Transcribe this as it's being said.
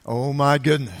Oh my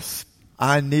goodness.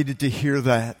 I needed to hear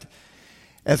that.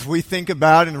 As we think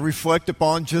about and reflect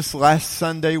upon, just last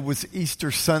Sunday was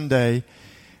Easter Sunday.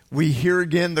 We hear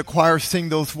again the choir sing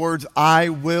those words, I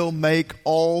will make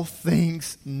all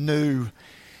things new.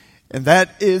 And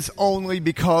that is only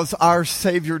because our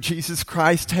Savior Jesus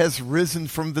Christ has risen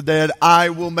from the dead.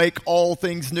 I will make all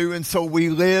things new. And so we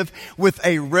live with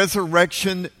a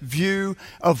resurrection view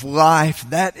of life.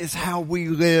 That is how we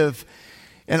live.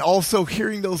 And also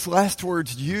hearing those last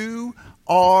words, you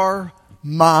are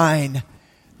mine.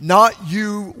 Not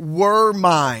you were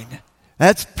mine.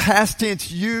 That's past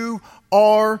tense. You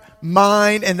are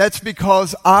mine, and that's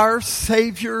because our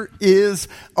Savior is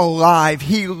alive.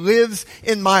 He lives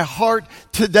in my heart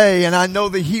today, and I know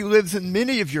that He lives in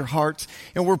many of your hearts,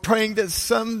 and we're praying that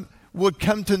some would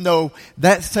come to know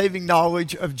that saving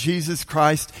knowledge of Jesus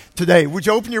Christ today. Would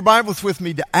you open your Bibles with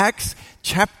me to Acts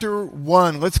chapter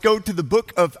 1? Let's go to the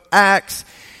book of Acts.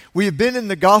 We have been in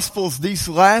the Gospels these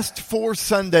last 4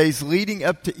 Sundays leading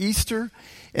up to Easter,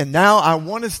 and now I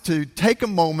want us to take a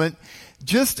moment.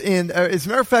 As a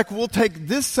matter of fact, we'll take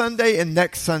this Sunday and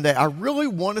next Sunday. I really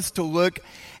want us to look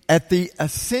at the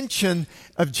ascension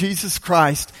of Jesus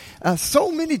Christ.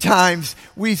 So many times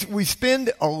we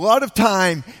spend a lot of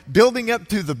time building up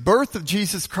to the birth of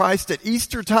Jesus Christ at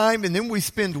Easter time, and then we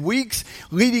spend weeks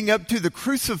leading up to the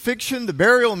crucifixion, the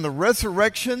burial, and the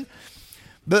resurrection.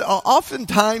 But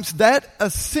oftentimes that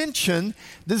ascension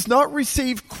does not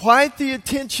receive quite the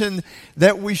attention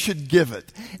that we should give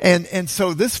it. And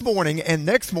so this morning and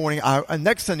next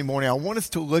Sunday morning, I want us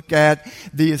to look at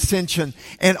the ascension.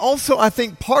 And also I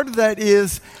think part of that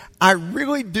is I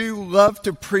really do love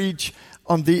to preach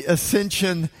on the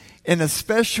ascension, and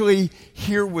especially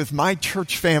here with my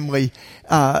church family.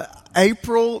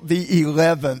 April the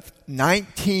 11th,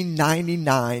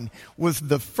 1999 was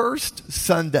the first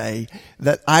Sunday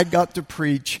that I got to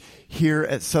preach here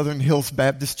at Southern Hills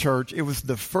Baptist Church. It was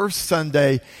the first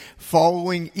Sunday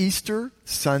following Easter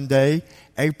Sunday,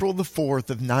 April the 4th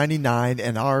of 99,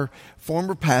 and our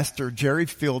former pastor, Jerry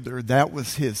Fielder, that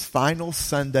was his final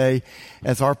Sunday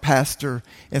as our pastor.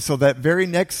 And so that very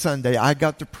next Sunday, I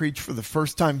got to preach for the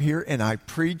first time here, and I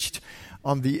preached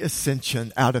on the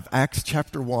ascension out of Acts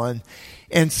chapter 1.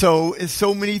 And so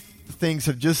many things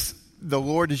the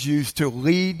Lord has used to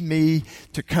lead me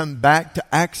to come back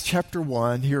to Acts chapter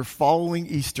 1 here following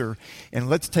Easter. And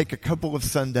let's take a couple of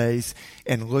Sundays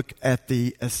and look at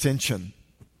the ascension.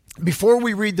 Before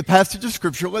we read the passage of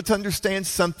Scripture, let's understand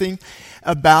something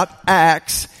about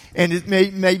Acts. And it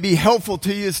may be helpful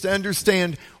to you to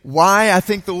understand why I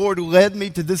think the Lord led me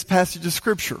to this passage of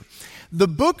Scripture. The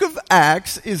book of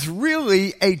Acts is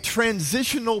really a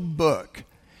transitional book.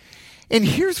 And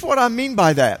here's what I mean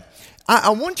by that. I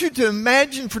want you to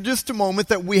imagine for just a moment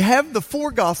that we have the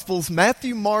 4 Gospels,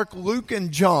 Matthew, Mark, Luke,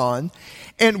 and John.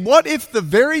 And what if the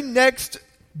very next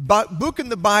book in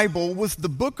the Bible was the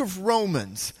book of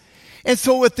Romans? And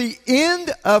so at the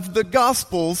end of the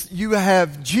Gospels, you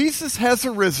have Jesus has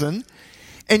arisen,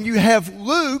 and you have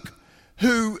Luke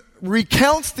who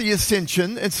recounts the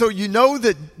ascension. And so you know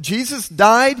that Jesus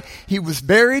died, He was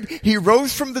buried, He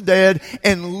rose from the dead,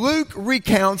 and Luke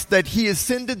recounts that He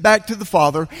ascended back to the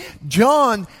Father.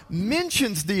 John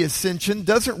mentions the ascension,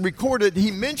 doesn't record it.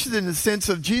 He mentions it in the sense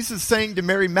of Jesus saying to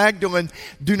Mary Magdalene,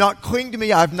 do not cling to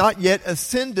me, I've not yet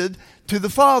ascended to the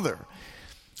Father.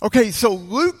 Okay, so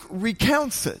Luke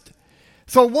recounts it.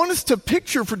 So I want us to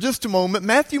picture for just a moment,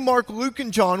 Matthew, Mark, Luke,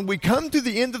 and John, we come to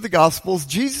the end of the Gospels.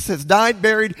 Jesus has died,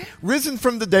 buried, risen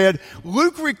from the dead.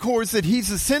 Luke records that He's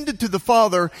ascended to the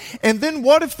Father. And then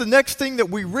what if the next thing that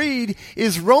we read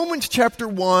is Romans chapter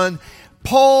 1,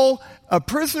 Paul, a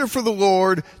prisoner for the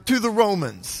Lord, to the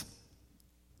Romans?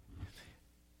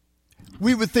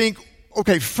 We would think,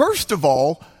 okay, first of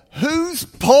all, who's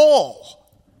Paul?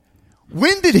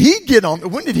 When did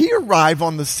he arrive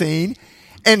on the scene?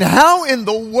 And how in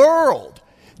the world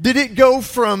did it go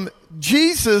from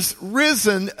Jesus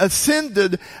risen,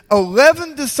 ascended,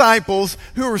 11 disciples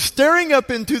who are staring up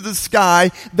into the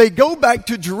sky, they go back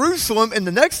to Jerusalem, and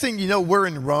the next thing you know, we're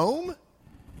in Rome?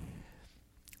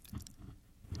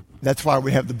 That's why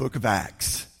we have the book of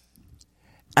Acts.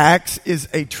 Acts is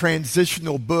a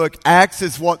transitional book. Acts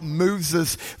is what moves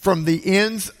us from the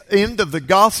end of the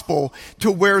gospel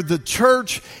to where the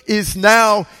church is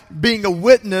now being a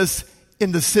witness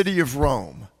in the city of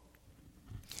Rome.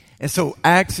 And so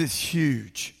Acts is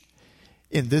huge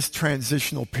in this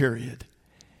transitional period.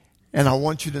 And I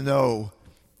want you to know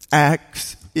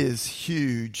Acts is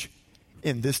huge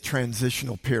in this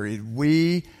transitional period.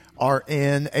 We are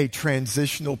in a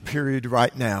transitional period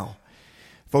right now.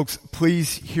 Folks,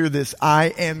 please hear this. I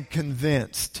am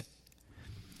convinced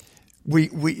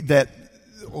that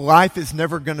life is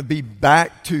never going to be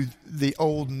back to the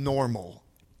old normal.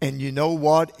 And you know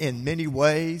what? In many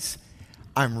ways,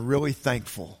 I'm really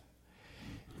thankful.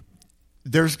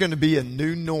 There's going to be a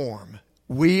new norm.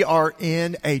 We are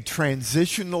in a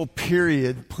transitional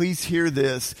period. Please hear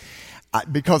this,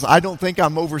 because I don't think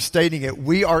I'm overstating it.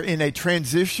 We are in a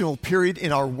transitional period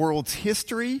in our world's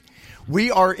history.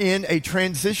 We are in a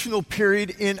transitional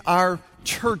period in our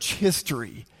church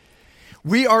history.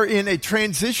 We are in a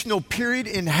transitional period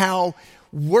in how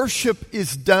worship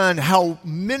is done, how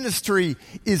ministry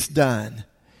is done.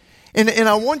 And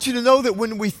I want you to know that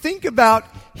when we think about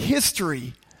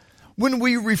history, when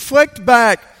we reflect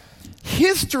back,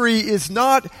 history is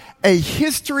not a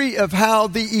history of how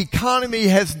the economy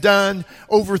has done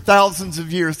over thousands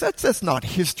of years. That's not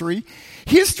history.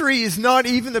 History is not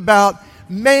even about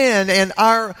man and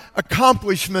our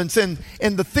accomplishments and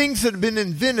the things that have been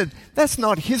invented. That's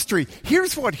not history.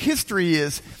 Here's what history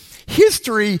is.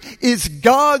 History is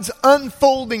God's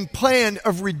unfolding plan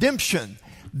of redemption.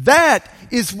 That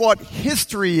is what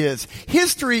history is.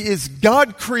 History is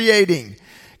God creating,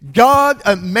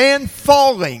 man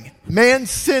falling, man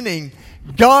sinning,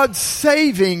 God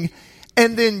saving,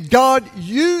 and then God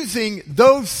using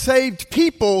those saved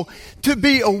people to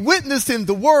be a witness in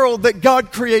the world that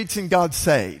God creates and God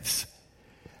saves.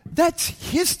 That's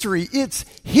history. It's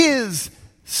His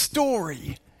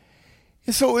story.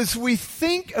 And so as we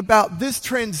think about this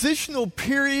transitional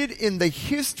period in the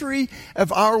history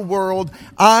of our world,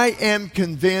 I am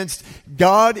convinced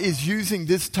God is using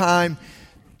this time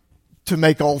to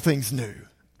make all things new.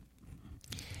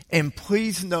 And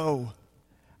please know,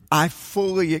 I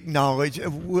fully acknowledge,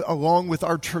 along with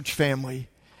our church family,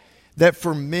 that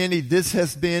for many this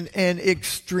has been an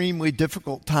extremely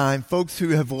difficult time. Folks who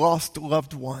have lost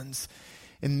loved ones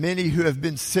and many who have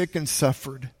been sick and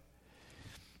suffered.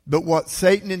 But what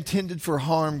Satan intended for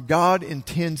harm, God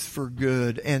intends for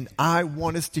good. And I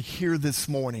want us to hear this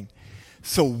morning.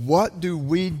 So what do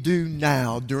we do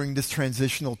now during this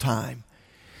transitional time?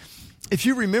 If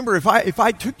you remember, if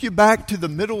I took you back to the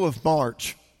middle of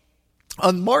March,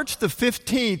 on March the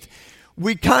 15th,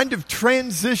 we kind of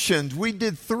transitioned. We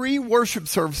did 3 worship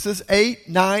services, 8,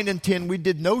 9, and 10. We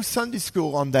did no Sunday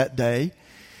school on that day.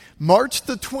 March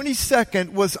the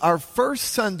 22nd was our first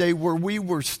Sunday where we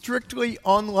were strictly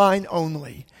online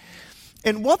only.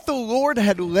 And what the Lord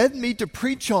had led me to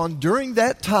preach on during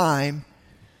that time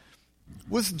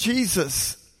was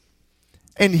Jesus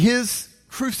and His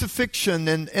crucifixion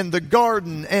and the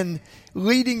garden and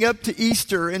leading up to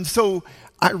Easter. And so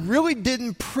I really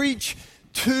didn't preach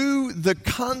to the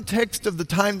context of the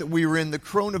time that we were in, the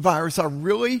coronavirus. I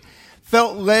really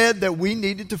felt led that we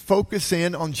needed to focus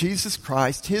in on Jesus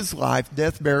Christ, His life,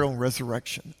 death, burial, and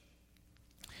resurrection.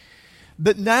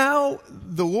 But now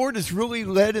the Lord has really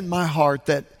led in my heart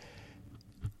that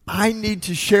I need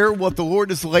to share what the Lord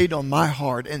has laid on my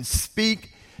heart and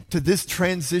speak to this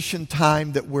transition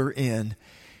time that we're in.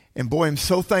 And boy, I'm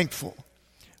so thankful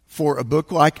for a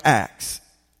book like Acts,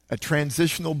 a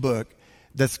transitional book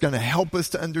that's going to help us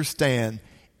to understand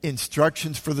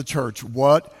instructions for the church.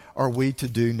 What are we to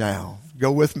do now?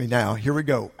 Go with me now. Here we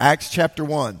go. Acts chapter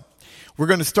 1. We're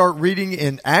going to start reading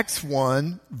in Acts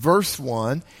 1, verse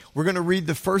 1. We're going to read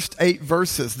the first 8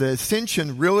 verses. The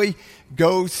ascension really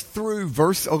goes through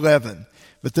verse 11.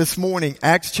 But this morning,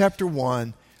 Acts chapter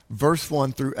 1, verse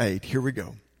 1 through 8. Here we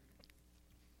go.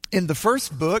 In the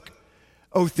first book,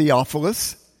 O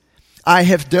Theophilus, I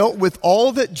have dealt with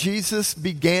all that Jesus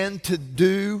began to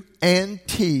do and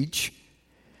teach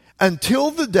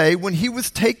until the day when He was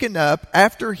taken up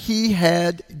after He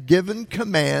had given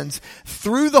commands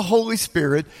through the Holy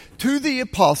Spirit to the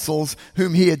apostles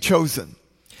whom He had chosen.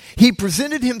 He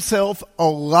presented Himself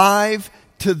alive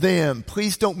to them.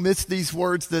 Please don't miss these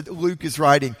words that Luke is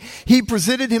writing. He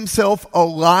presented Himself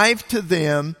alive to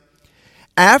them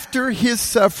after His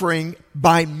suffering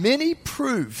by many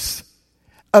proofs,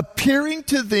 appearing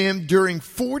to them during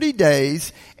 40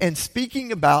 days and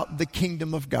speaking about the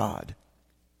kingdom of God.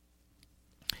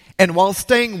 And while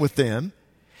staying with them,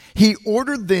 He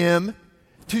ordered them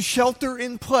to shelter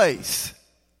in place.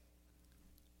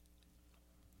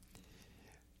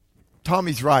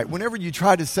 Tommy's right. Whenever you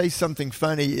try to say something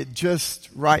funny, you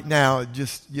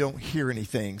don't hear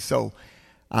anything. So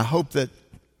I hope that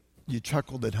you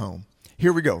chuckled at home.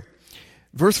 Here we go.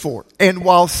 Verse 4, and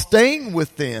while staying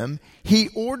with them, He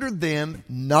ordered them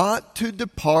not to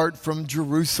depart from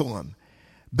Jerusalem,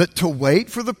 but to wait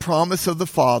for the promise of the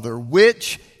Father,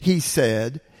 which, He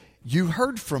said, you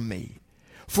heard from me.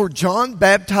 For John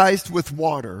baptized with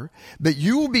water, but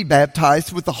you will be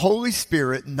baptized with the Holy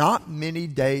Spirit not many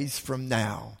days from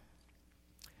now.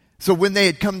 So when they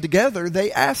had come together,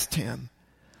 they asked him,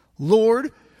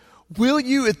 Lord, will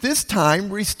you at this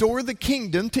time restore the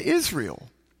kingdom to Israel?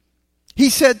 He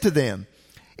said to them,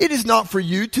 it is not for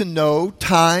you to know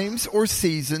times or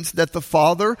seasons that the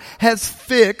Father has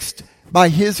fixed by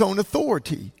his own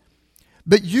authority.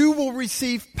 But you will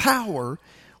receive power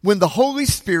when the Holy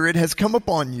Spirit has come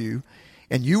upon you,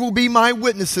 and you will be my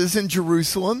witnesses in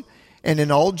Jerusalem and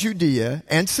in all Judea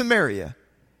and Samaria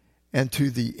and to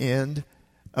the end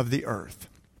of the earth.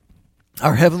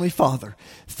 Our Heavenly Father,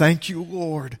 thank you,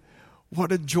 Lord.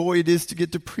 What a joy it is to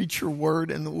get to preach your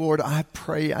word. And Lord, I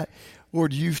pray,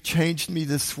 Lord, you've changed me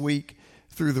this week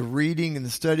through the reading and the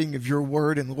studying of your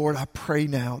word. And Lord, I pray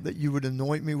now that you would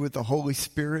anoint me with the Holy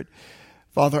Spirit.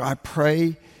 Father, I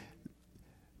pray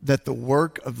that the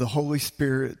work of the Holy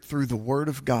Spirit through the word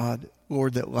of God,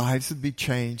 Lord, that lives would be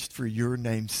changed for your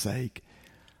name's sake.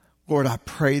 Lord, I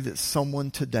pray that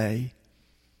someone today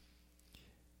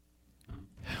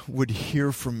would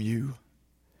hear from you.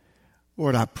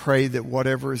 Lord, I pray that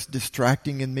whatever is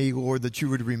distracting in me, Lord, that you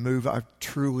would remove. I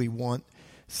truly want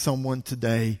someone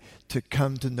today to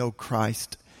come to know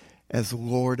Christ as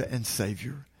Lord and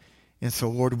Savior. And so,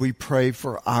 Lord, we pray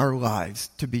for our lives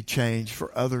to be changed,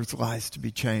 for others' lives to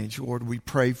be changed. Lord, we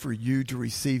pray for you to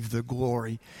receive the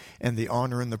glory and the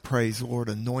honor and the praise. Lord,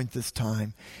 anoint this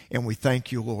time. And we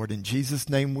thank you, Lord. In Jesus'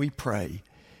 name we pray.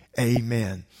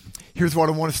 Amen. Here's what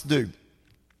I want us to do.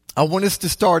 I want us to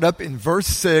start up in verse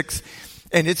 6.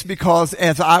 And it's because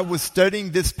as I was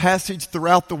studying this passage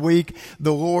throughout the week,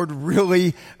 the Lord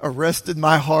really arrested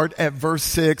my heart at verse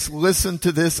 6. Listen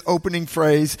to this opening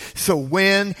phrase. So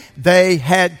when they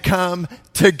had come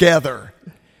together.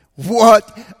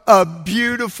 What a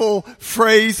beautiful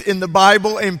phrase in the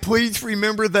Bible. And please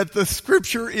remember that the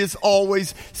scripture is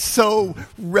always so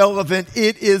relevant.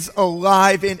 It is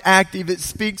alive and active. It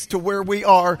speaks to where we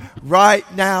are right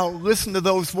now. Listen to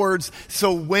those words.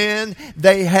 So when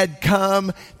they had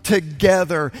come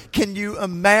together. Can you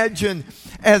imagine,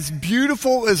 as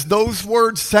beautiful as those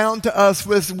words sound to us,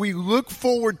 as we look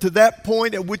forward to that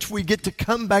point at which we get to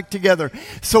come back together?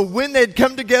 So when they'd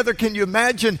come together, can you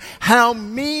imagine how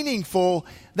meaningful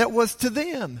that was to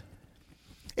them?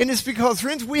 And it's because,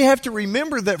 friends, we have to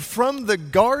remember that from the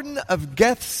Garden of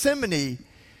Gethsemane,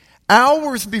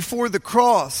 hours before the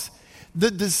cross, the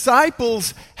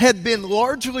disciples had been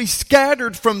largely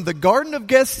scattered from the Garden of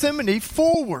Gethsemane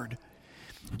forward.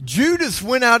 Judas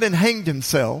went out and hanged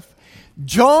himself.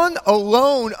 John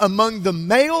alone among the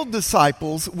male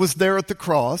disciples was there at the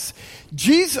cross.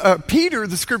 Peter,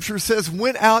 the scripture says,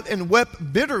 went out and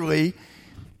wept bitterly,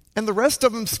 and the rest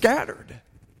of them scattered.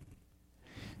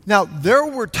 Now, there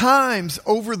were times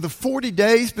over the 40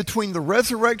 days between the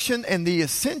resurrection and the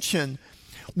ascension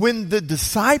when the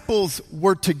disciples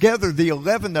were together, the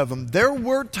 11 of them. There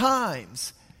were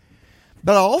times.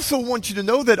 But I also want you to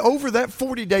know that over that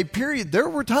 40-day period, there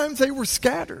were times they were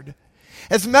scattered.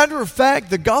 As a matter of fact,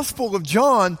 the Gospel of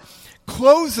John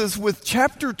closes with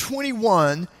chapter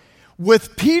 21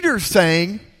 with Peter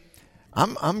saying,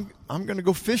 I'm going to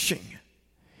go fishing.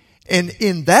 And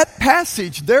in that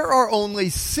passage, there are only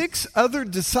 6 other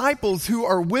disciples who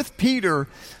are with Peter.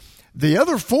 The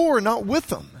other 4 are not with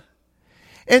them.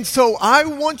 And so I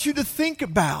want you to think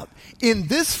about, in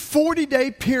this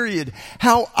 40-day period,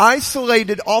 how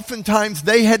isolated oftentimes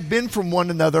they had been from one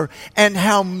another and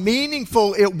how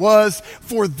meaningful it was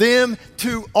for them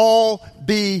to all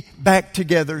be back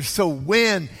together. So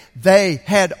when they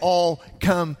had all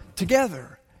come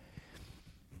together.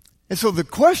 And so the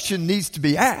question needs to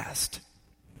be asked,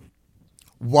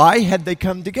 why had they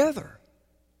come together?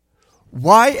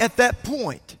 Why at that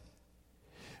point?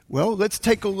 Well, let's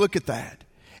take a look at that.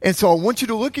 And so I want you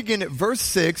to look again at verse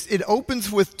 6. It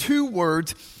opens with 2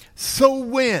 words, so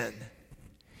when.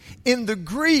 In the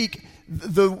Greek,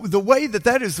 the way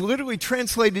that is literally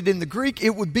translated in the Greek,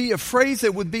 it would be a phrase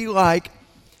that would be like,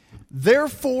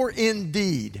 therefore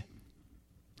indeed.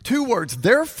 2 words,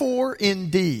 therefore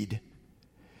indeed.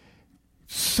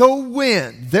 So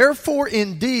when, therefore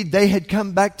indeed, they had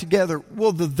come back together.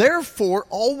 Well, the therefore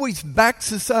always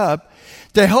backs us up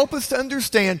to help us to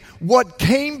understand what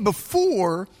came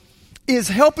before is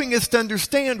helping us to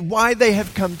understand why they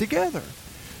have come together.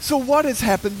 So what has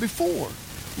happened before?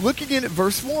 Look again at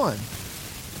verse 1.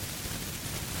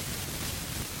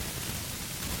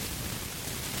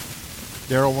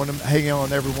 Daryl, hang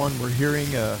on everyone. We're hearing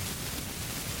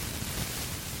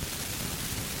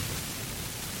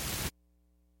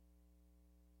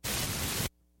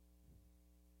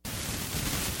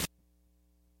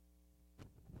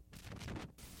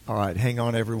all right, hang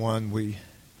on everyone.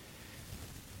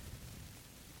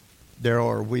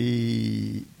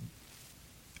 Daryl,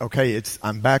 Okay,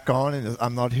 I'm back on and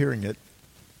I'm not hearing it.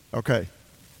 Okay.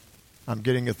 I'm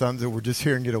getting a thumbs up. We're just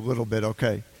hearing it a little bit.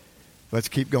 Okay. Let's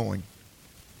keep going.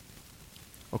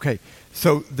 Okay.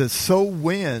 So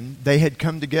when they had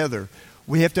come together,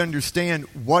 we have to understand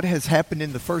what has happened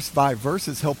in the first 5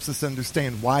 verses helps us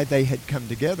understand why they had come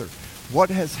together. What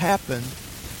has happened?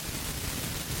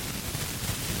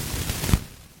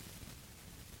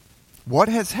 What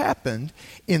has happened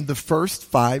in the first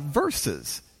 5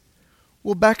 verses?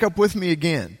 Well, back up with me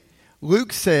again.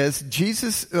 Luke says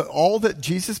all that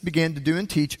Jesus began to do and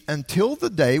teach until the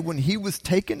day when he was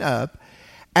taken up,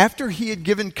 after he had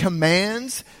given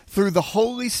commands through the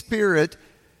Holy Spirit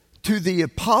to the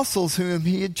apostles whom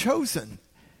he had chosen.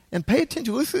 And pay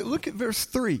attention, look at verse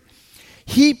 3.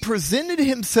 He presented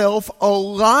himself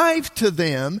alive to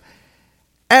them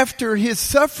after his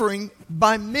suffering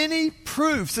by many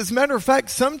proofs. As a matter of fact,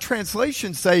 some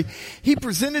translations say he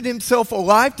presented himself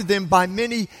alive to them by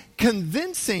many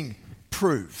convincing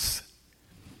proofs.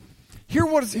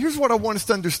 Here's what I want us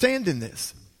to understand in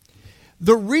this.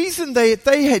 The reason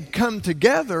they had come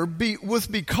together was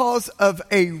because of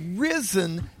a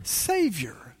risen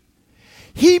Savior.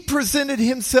 He presented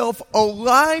himself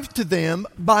alive to them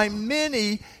by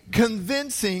many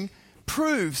convincing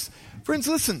proofs. Friends,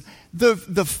 listen,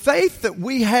 the faith that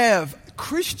we have,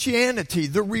 Christianity,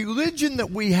 the religion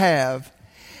that we have,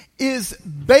 is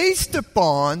based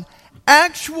upon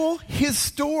actual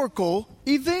historical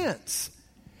events.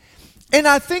 And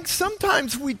I think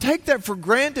sometimes we take that for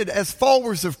granted as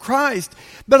followers of Christ,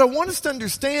 but I want us to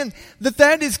understand that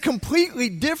that is completely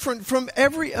different from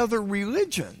every other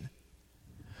religion.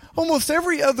 Almost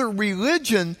every other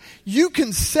religion, you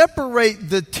can separate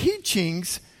the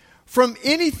teachings from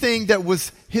anything that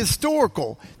was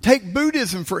historical. Take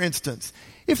Buddhism, for instance.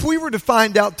 If we were to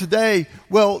find out today,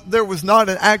 well, there was not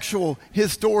an actual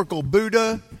historical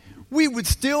Buddha, we would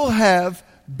still have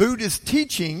Buddhist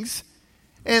teachings,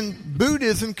 and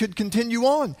Buddhism could continue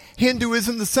on.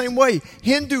 Hinduism the same way.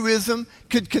 Hinduism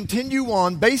could continue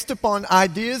on based upon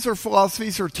ideas or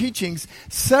philosophies or teachings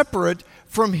separate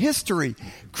from history.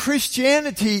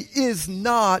 Christianity is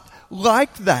not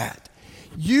like that.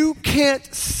 You can't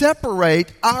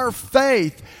separate our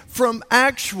faith from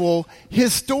actual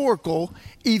historical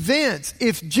events.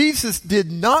 If Jesus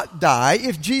did not die,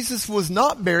 if Jesus was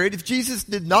not buried, if Jesus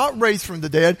did not raise from the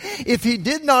dead, if he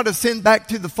did not ascend back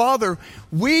to the Father,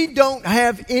 we don't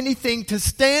have anything to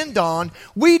stand on.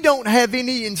 We don't have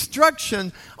any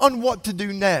instruction on what to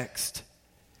do next.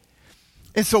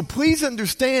 And so please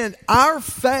understand, our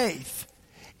faith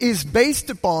is based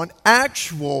upon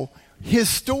actual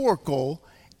historical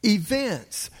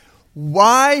events.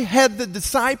 Why had the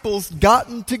disciples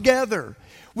gotten together?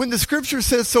 When the scripture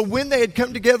says, so when they had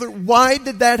come together, why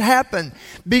did that happen?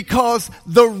 Because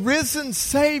the risen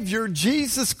Savior,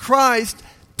 Jesus Christ,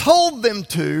 told them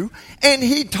to, and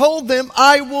he told them,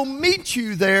 I will meet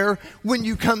you there when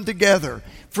you come together.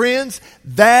 Friends,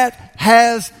 that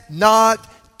has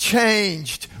not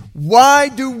changed. Why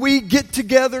do we get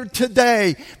together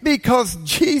today? Because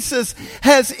Jesus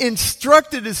has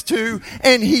instructed us to,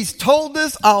 and he's told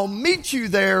us, I'll meet you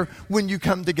there when you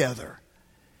come together.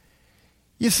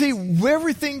 You see,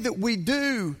 everything that we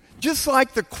do, just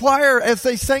like the choir as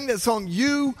they sang that song,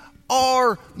 you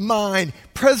are mine.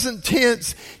 Present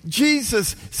tense,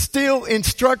 Jesus still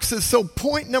instructs us. So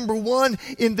point number 1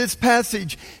 in this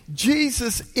passage,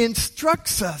 Jesus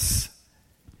instructs us.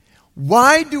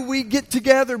 Why do we get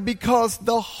together? Because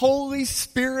the Holy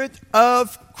Spirit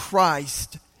of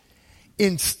Christ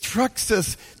instructs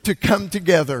us to come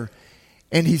together.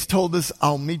 And he's told us,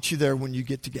 I'll meet you there when you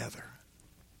get together.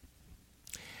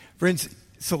 Friends,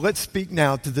 so let's speak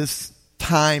now to this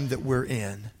time that we're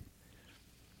in.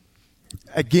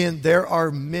 Again, there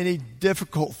are many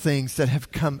difficult things that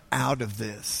have come out of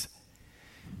this.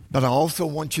 But I also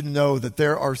want you to know that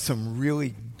there are some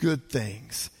really good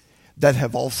things that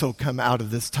have also come out of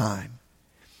this time.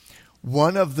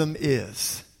 One of them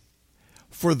is,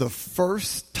 for the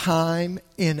first time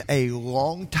in a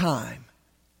long time,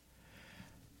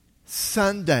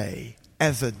 Sunday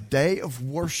as a day of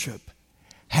worship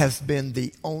has been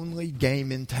the only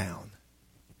game in town.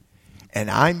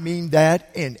 And I mean that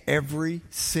in every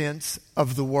sense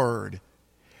of the word.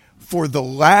 For the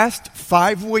last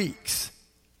 5 weeks,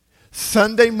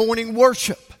 Sunday morning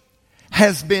worship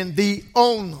has been the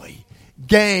only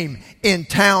game in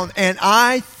town. And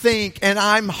I think, and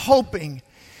I'm hoping,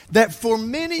 that for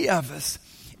many of us,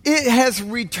 it has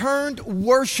returned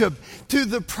worship to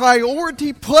the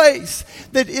priority place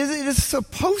that it is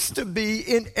supposed to be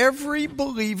in every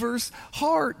believer's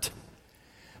heart.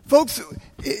 Folks,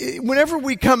 whenever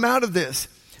we come out of this,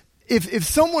 if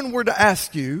someone were to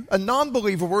ask you, a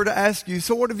non-believer were to ask you,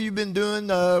 so what have you been doing,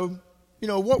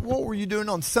 what were you doing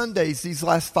on Sundays these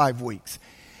last 5 weeks?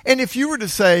 And if you were to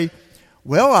say,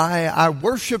 well, I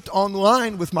worshiped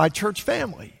online with my church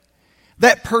family,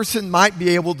 that person might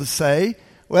be able to say,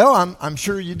 well, I'm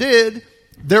sure you did.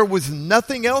 There was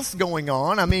nothing else going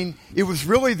on. I mean, it was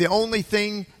really the only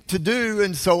thing to do,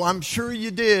 and so I'm sure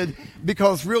you did,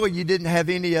 because really you didn't have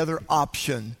any other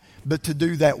option but to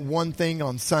do that one thing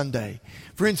on Sunday.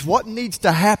 Friends, what needs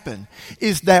to happen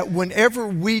is that whenever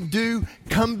we do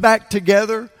come back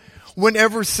together,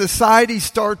 whenever society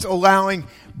starts allowing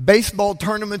baseball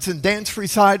tournaments and dance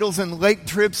recitals and lake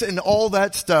trips and all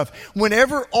that stuff,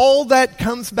 whenever all that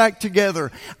comes back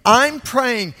together, I'm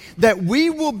praying that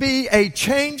we will be a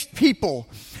changed people,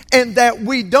 and that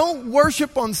we don't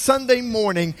worship on Sunday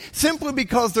morning simply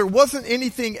because there wasn't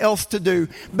anything else to do,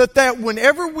 but that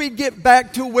whenever we get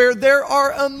back to where there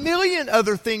are a million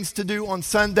other things to do on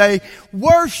Sunday,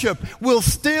 worship will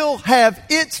still have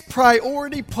its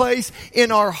priority place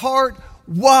in our heart.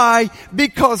 Why?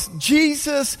 Because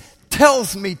Jesus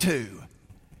tells me to.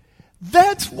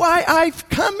 That's why I've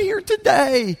come here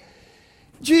today.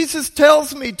 Jesus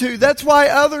tells me to. That's why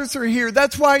others are here.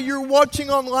 That's why you're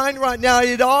watching online right now.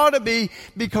 It ought to be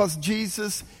because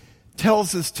Jesus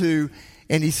tells us to.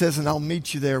 And he says, and I'll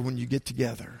meet you there when you get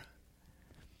together.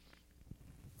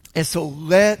 And so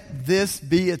let this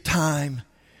be a time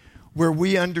where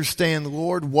we understand,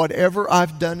 Lord, whatever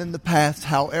I've done in the past,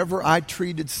 however I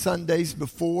treated Sundays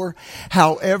before,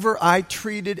 however I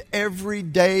treated every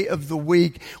day of the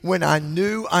week when I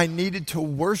knew I needed to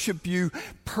worship you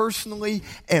personally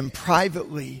and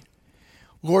privately,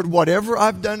 Lord, whatever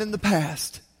I've done in the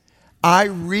past, I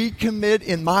recommit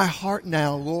in my heart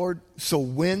now, Lord, so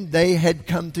when they had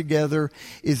come together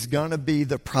is going to be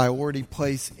the priority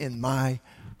place in my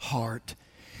heart.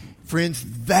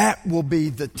 Friends, that will be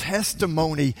the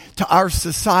testimony to our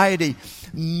society.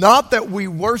 Not that we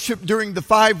worship during the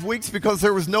 5 weeks because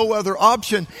there was no other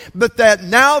option, but that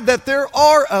now that there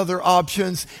are other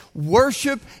options,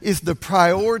 worship is the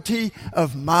priority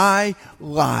of my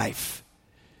life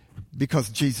because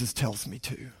Jesus tells me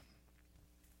to.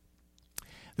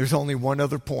 There's only one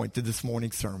other point to this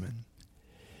morning's sermon.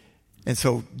 And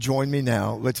so join me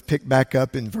now. Let's pick back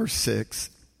up in verse 6.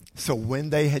 So when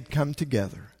they had come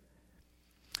together,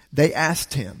 they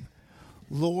asked him,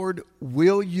 Lord,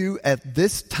 will you at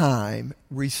this time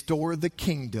restore the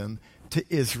kingdom to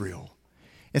Israel?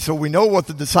 And so we know what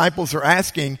the disciples are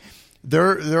asking.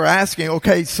 They're asking,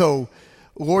 okay, so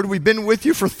Lord, we've been with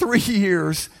you for 3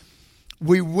 years.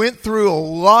 We went through a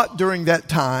lot during that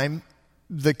time.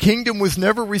 The kingdom was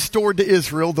never restored to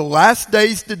Israel. The last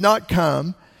days did not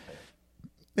come.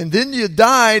 And then you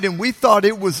died and we thought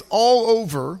it was all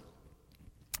over.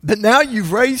 But now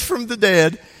you've raised from the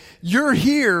dead. You're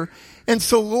here. And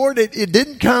so, Lord, it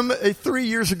didn't come 3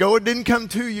 years ago. It didn't come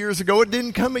 2 years ago. It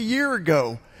didn't come a year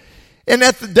ago. And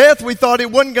at the death, we thought it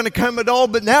wasn't going to come at all.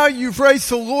 But now you've raised.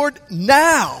 So, Lord,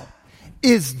 now,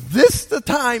 is this the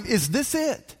time? Is this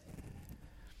it?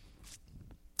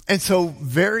 And so,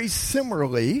 very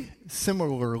similarly,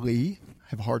 I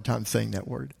have a hard time saying that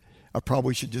word. I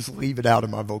probably should just leave it out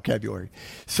of my vocabulary.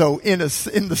 So, in the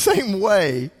same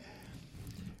way,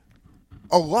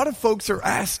 a lot of folks are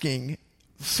asking,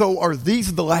 so are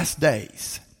these the last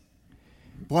days?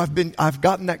 Well, I've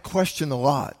gotten that question a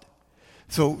lot.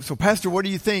 So Pastor, what do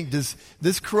you think? Does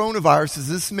this coronavirus, does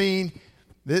this mean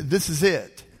this is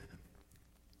it?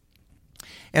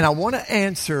 And I want to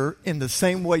answer in the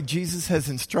same way Jesus has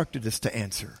instructed us to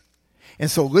answer.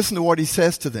 And so listen to what he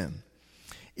says to them.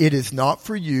 It is not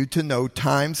for you to know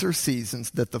times or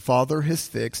seasons that the Father has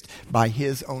fixed by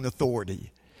his own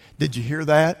authority. Did you hear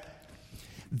that?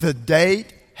 The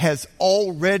date has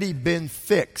already been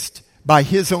fixed by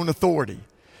his own authority.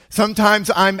 Sometimes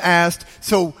I'm asked,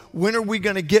 so when are we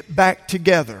going to get back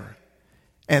together?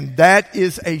 And that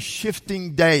is a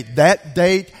shifting date. That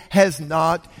date has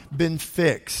not been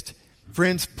fixed.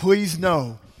 Friends, please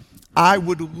know, I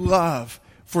would love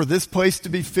for this place to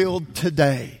be filled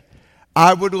today.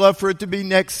 I would love for it to be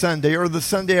next Sunday or the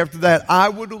Sunday after that. I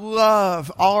would love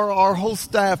our whole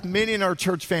staff, many in our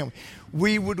church family.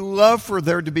 We would love for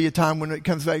there to be a time when it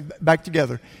comes back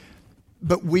together.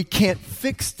 But we can't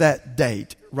fix that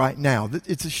date right now.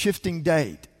 It's a shifting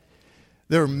date.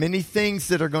 There are many things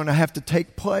that are going to have to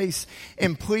take place.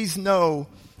 And please know,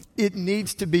 it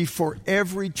needs to be for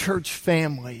every church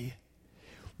family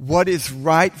what is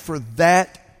right for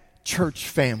that church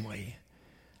family.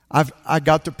 I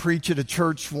got to preach at a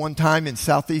church one time in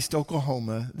southeast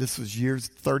Oklahoma. This was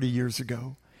 30 years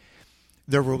ago.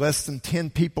 There were less than 10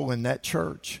 people in that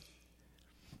church.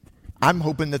 I'm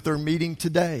hoping that they're meeting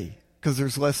today because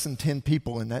there's less than 10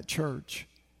 people in that church.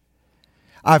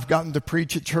 I've gotten to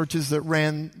preach at churches that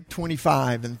ran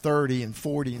 25 and 30 and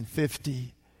 40 and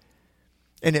 50.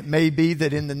 And it may be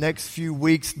that in the next few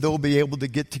weeks they'll be able to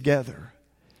get together.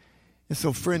 And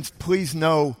so, friends, please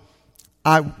know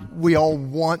we all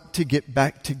want to get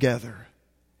back together.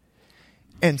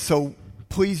 And so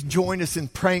please join us in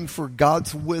praying for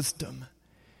God's wisdom,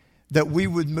 that we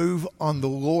would move on the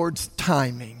Lord's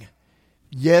timing.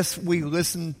 Yes, we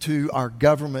listen to our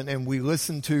government and we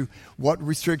listen to what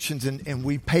restrictions and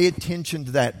we pay attention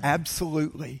to that,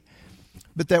 absolutely.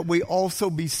 But that we also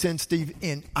be sensitive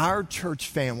in our church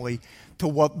family to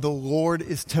what the Lord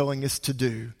is telling us to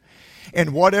do.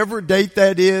 And whatever date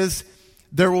that is,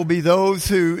 there will be those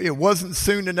who it wasn't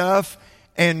soon enough,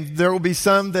 and there will be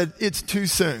some that it's too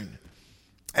soon.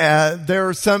 There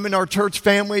are some in our church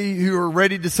family who are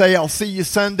ready to say, I'll see you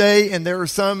Sunday, and there are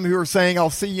some who are saying, I'll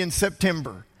see you in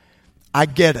September. I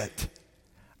get it.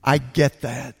 I get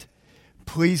that.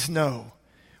 Please know,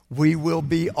 we will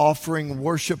be offering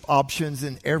worship options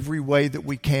in every way that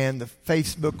we can. The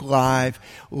Facebook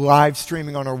live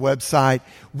streaming on our website.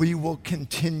 We will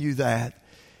continue that.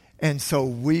 And so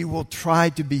we will try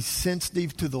to be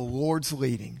sensitive to the Lord's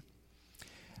leading.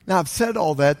 Now, I've said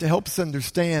all that to help us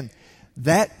understand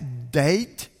that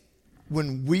date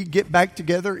when we get back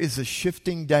together is a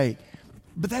shifting date.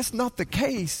 But that's not the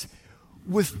case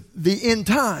with the end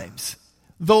times,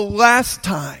 the last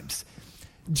times.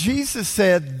 Jesus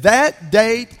said that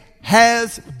date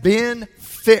has been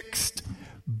fixed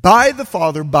by the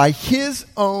Father, by His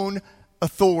own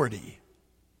authority.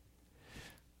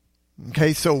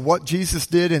 Okay, so what Jesus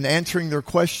did in answering their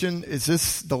question, is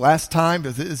this the last time?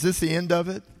 Is this the end of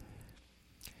it?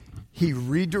 He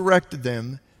redirected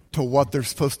them to what they're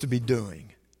supposed to be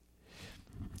doing.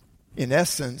 In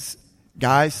essence,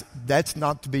 guys, that's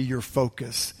not to be your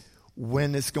focus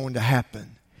when it's going to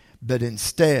happen. But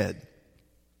instead,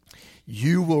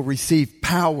 you will receive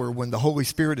power when the Holy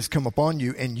Spirit has come upon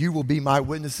you, and you will be my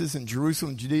witnesses in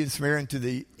Jerusalem, Judea, and Samaria, and to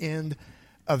the end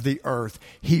of the earth.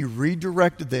 He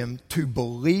redirected them to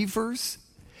believers.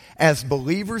 As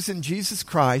believers in Jesus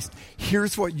Christ,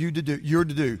 here's what you're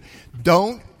to do.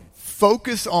 Don't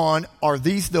focus on, are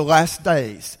these the last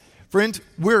days? Friends,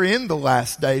 we're in the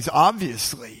last days,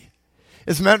 obviously.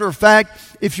 As a matter of fact,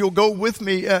 if you'll go with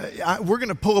me, we're going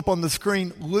to pull up on the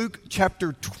screen Luke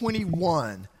chapter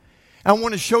 21. I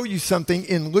want to show you something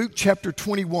in Luke chapter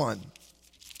 21.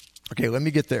 Okay, let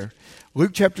me get there.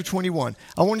 Luke chapter 21.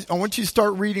 I want you to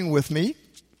start reading with me.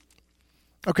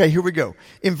 Okay, here we go.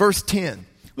 In verse 10,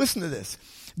 listen to this.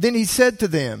 Then he said to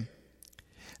them,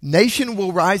 nation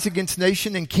will rise against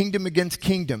nation and kingdom against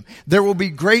kingdom. There will be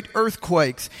great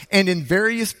earthquakes and in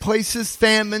various places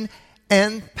famine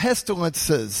and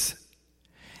pestilences.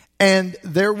 And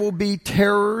there will be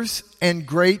terrors and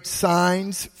great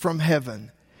signs from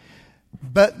heaven.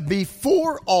 But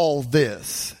before all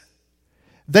this,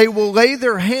 they will lay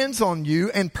their hands on you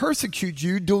and persecute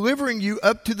you, delivering you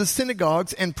up to the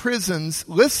synagogues and prisons.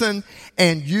 Listen,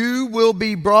 and you will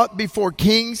be brought before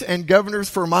kings and governors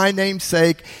for my name's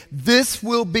sake. This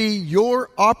will be your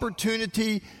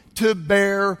opportunity to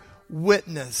bear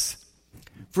witness.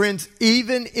 Friends,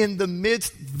 even in the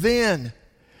midst then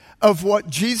of what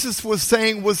Jesus was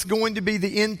saying was going to be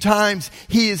the end times,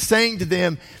 He is saying to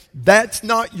them, that's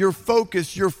not your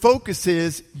focus. Your focus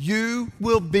is you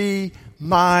will be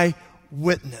my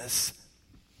witness.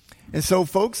 And so,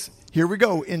 folks, here we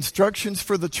go. Instructions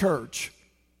for the church.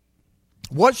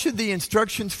 What should the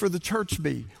instructions for the church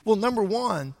be? Well, number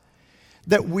one,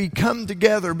 that we come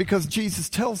together because Jesus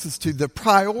tells us to, the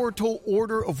priority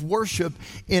order of worship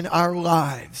in our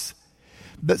lives.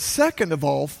 But second of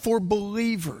all, for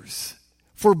believers,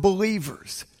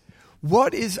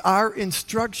 what is our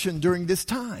instruction during this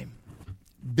time?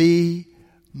 Be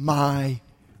my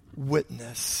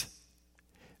witness.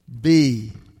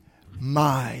 Be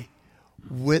my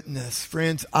witness.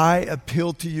 Friends, I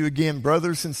appeal to you again,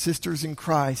 brothers and sisters in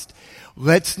Christ,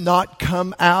 let's not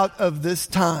come out of this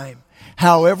time,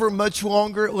 however much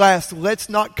longer it lasts, let's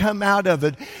not come out of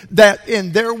it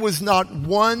and there was not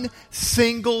one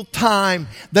single time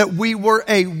that we were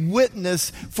a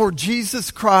witness for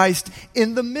Jesus Christ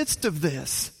in the midst of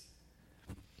this.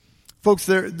 Folks,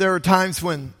 there are times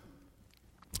when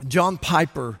John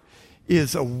Piper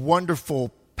is a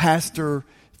wonderful pastor,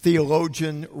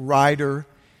 theologian, writer,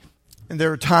 and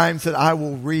there are times that I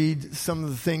will read some of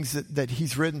the things that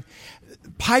he's written.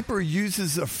 Piper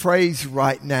uses a phrase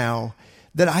right now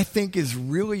that I think is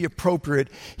really appropriate.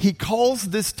 He calls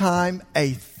this time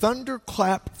a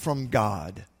thunderclap from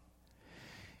God.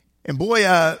 And boy,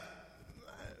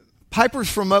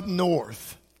 Piper's from up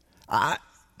north.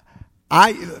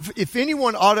 If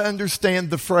anyone ought to understand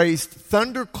the phrase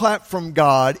thunderclap from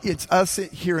God, it's us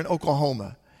here in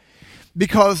Oklahoma.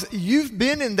 Because you've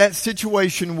been in that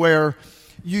situation where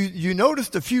you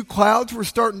noticed a few clouds were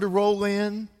starting to roll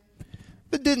in,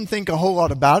 but didn't think a whole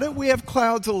lot about it. We have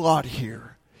clouds a lot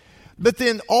here. But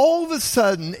then all of a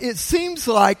sudden, it seems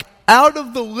like out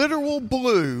of the literal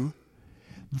blue,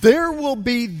 there will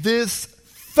be this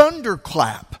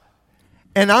thunderclap.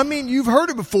 And I mean, you've heard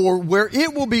it before, where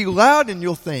it will be loud and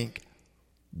you'll think,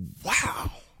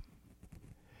 wow.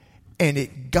 And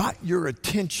it got your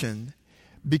attention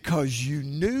because you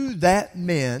knew that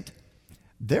meant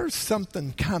there's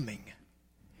something coming.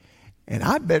 And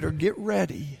I better get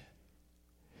ready.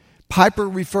 Piper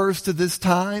refers to this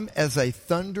time as a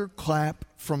thunderclap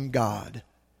from God.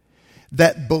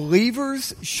 That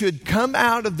believers should come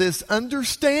out of this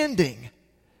understanding.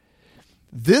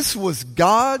 This was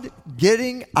God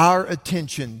getting our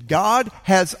attention. God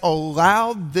has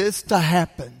allowed this to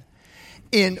happen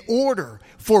in order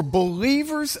for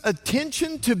believers'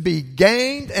 attention to be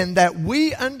gained, and that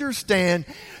we understand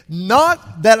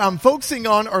not that I'm focusing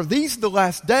on are these the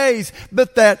last days,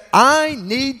 but that I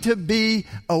need to be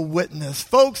a witness.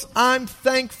 Folks, I'm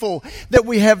thankful that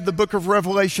we have the book of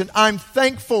Revelation. I'm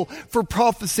thankful for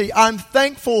prophecy. I'm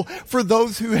thankful for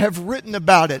those who have written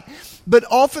about it. But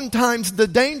oftentimes the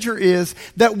danger is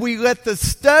that we let the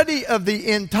study of the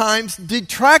end times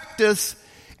detract us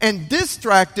and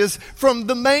distract us from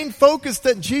the main focus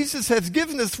that Jesus has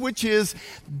given us, which is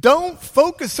don't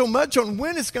focus so much on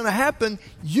when it's going to happen.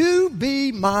 You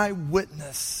be my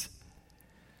witness.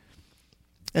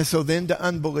 And so then to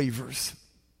unbelievers,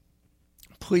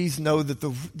 please know that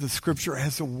the scripture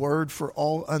has a word for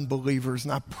all unbelievers.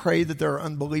 And I pray that there are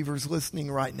unbelievers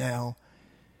listening right now.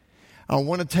 I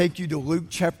want to take you to Luke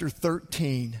chapter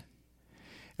 13.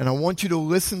 And I want you to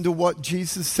listen to what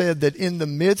Jesus said, that in the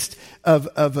midst of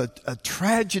a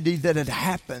tragedy that had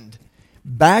happened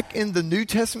back in the New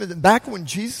Testament, back when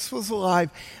Jesus was alive,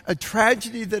 a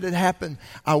tragedy that had happened.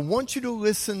 I want you to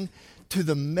listen to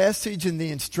the message and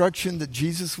the instruction that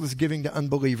Jesus was giving to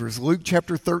unbelievers. Luke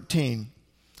chapter 13,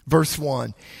 verse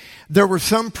 1. There were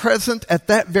some present at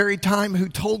that very time who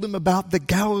told him about the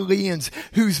Galileans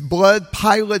whose blood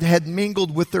Pilate had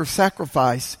mingled with their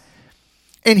sacrifice.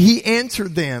 And he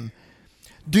answered them,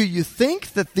 do you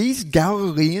think that these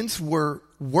Galileans were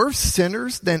worse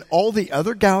sinners than all the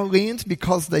other Galileans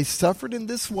because they suffered in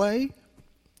this way?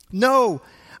 No,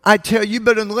 I tell you,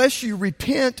 but unless you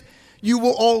repent, you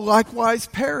will all likewise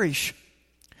perish.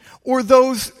 Or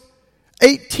those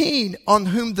 18 on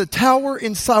whom the tower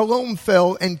in Siloam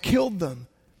fell and killed them.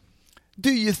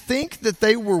 Do you think that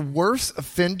they were worse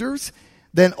offenders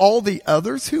than all the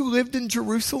others who lived in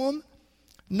Jerusalem?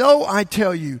 No, I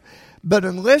tell you, but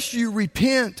unless you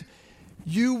repent,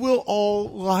 you will all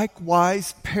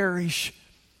likewise perish.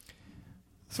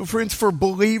 So friends, for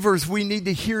believers, we need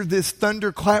to hear this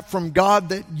thunderclap from God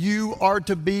that you are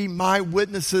to be my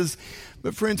witnesses.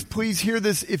 But friends, please hear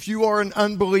this. If you are an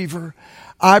unbeliever,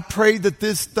 I pray that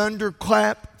this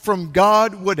thunderclap from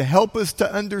God would help us to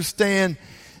understand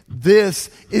this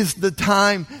is the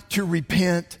time to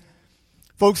repent.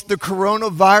 Folks, the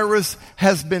coronavirus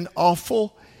has been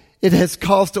awful. It has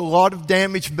caused a lot of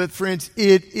damage, but friends,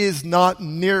 it is not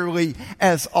nearly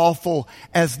as awful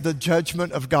as the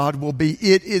judgment of God will be.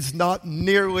 It is not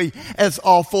nearly as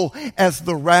awful as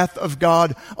the wrath of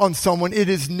God on someone. It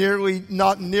is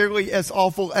not nearly as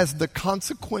awful as the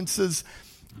consequences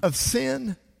of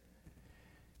sin.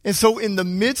 And so in the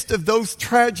midst of those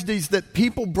tragedies that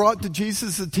people brought to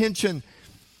Jesus' attention,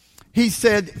 he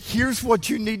said, here's what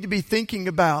you need to be thinking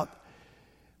about,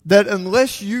 that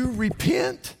unless you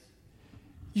repent,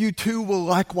 you too will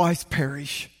likewise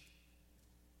perish.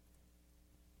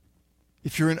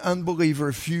 If you're an unbeliever,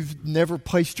 if you've never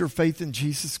placed your faith in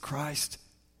Jesus Christ,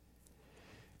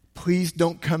 please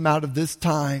don't come out of this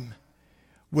time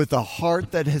with a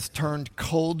heart that has turned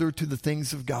colder to the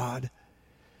things of God,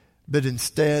 but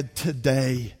instead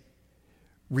today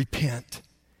repent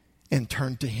and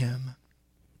turn to Him.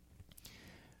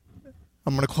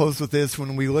 I'm going to close with this.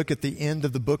 When we look at the end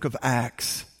of the book of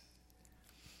Acts,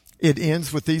 it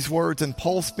ends with these words, and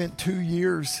Paul spent 2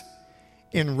 years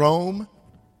in Rome,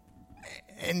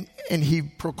 and he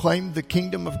proclaimed the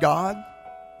kingdom of God.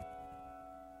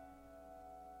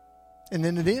 And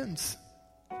then it ends.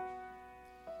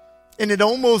 And it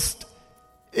almost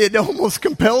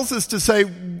compels us to say,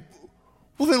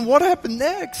 well, then what happened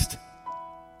next?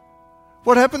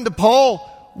 What happened to Paul?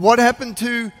 What happened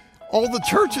to all the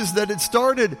churches that had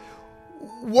started?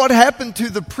 What happened to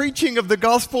the preaching of the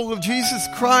gospel of Jesus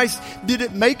Christ? Did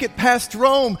it make it past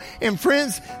Rome? And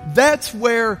friends, that's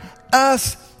where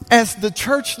us as the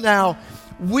church now,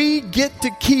 we get to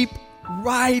keep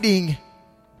writing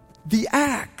the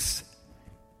Acts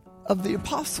of the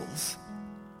apostles.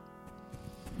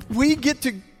 We get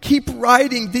to keep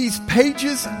writing these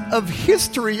pages of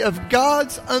history of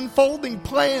God's unfolding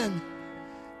plan.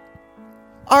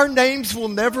 Our names will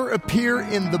never appear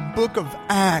in the book of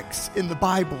Acts in the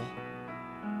Bible.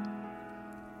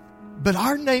 But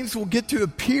our names will get to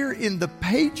appear in the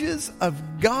pages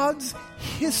of God's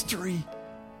history.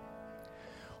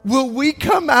 Will we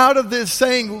come out of this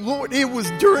saying, Lord, it was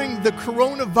during the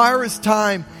coronavirus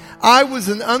time. I was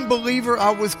an unbeliever.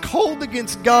 I was cold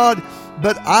against God,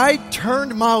 but I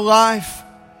turned my life.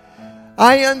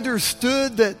 I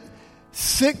understood that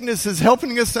sickness is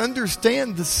helping us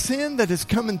understand the sin that has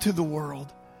come into the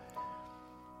world.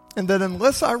 And that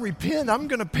unless I repent, I'm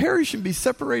going to perish and be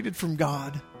separated from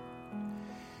God.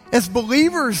 As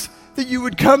believers, that you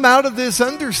would come out of this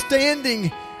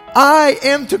understanding, I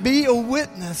am to be a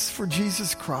witness for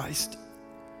Jesus Christ.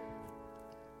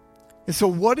 And so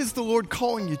what is the Lord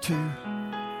calling you to?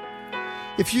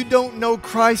 If you don't know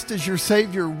Christ as your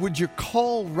Savior, would you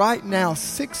call right now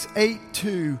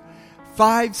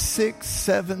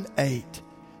 682-5678.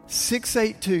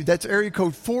 682, that's area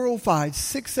code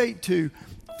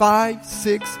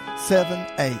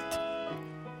 405-682-5678.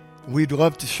 We'd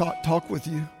love to talk with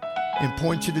you and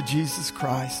point you to Jesus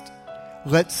Christ.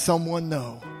 Let someone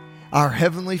know. Our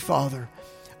Heavenly Father,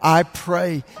 I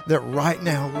pray that right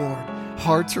now, Lord,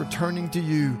 hearts are turning to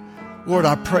you. Lord,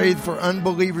 I pray for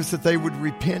unbelievers that they would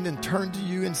repent and turn to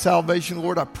you in salvation.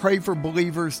 Lord, I pray for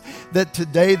believers that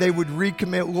today they would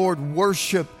recommit. Lord,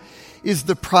 worship is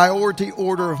the priority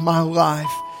order of my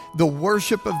life, the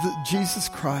worship of Jesus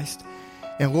Christ.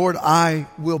 And Lord, I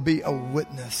will be a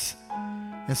witness.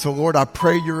 And so, Lord, I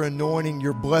pray your anointing,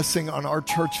 your blessing on our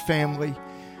church family.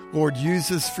 Lord,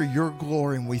 use us for your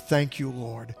glory, and we thank you,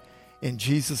 Lord. In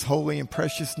Jesus' holy and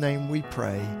precious name we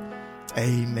pray.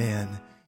 Amen.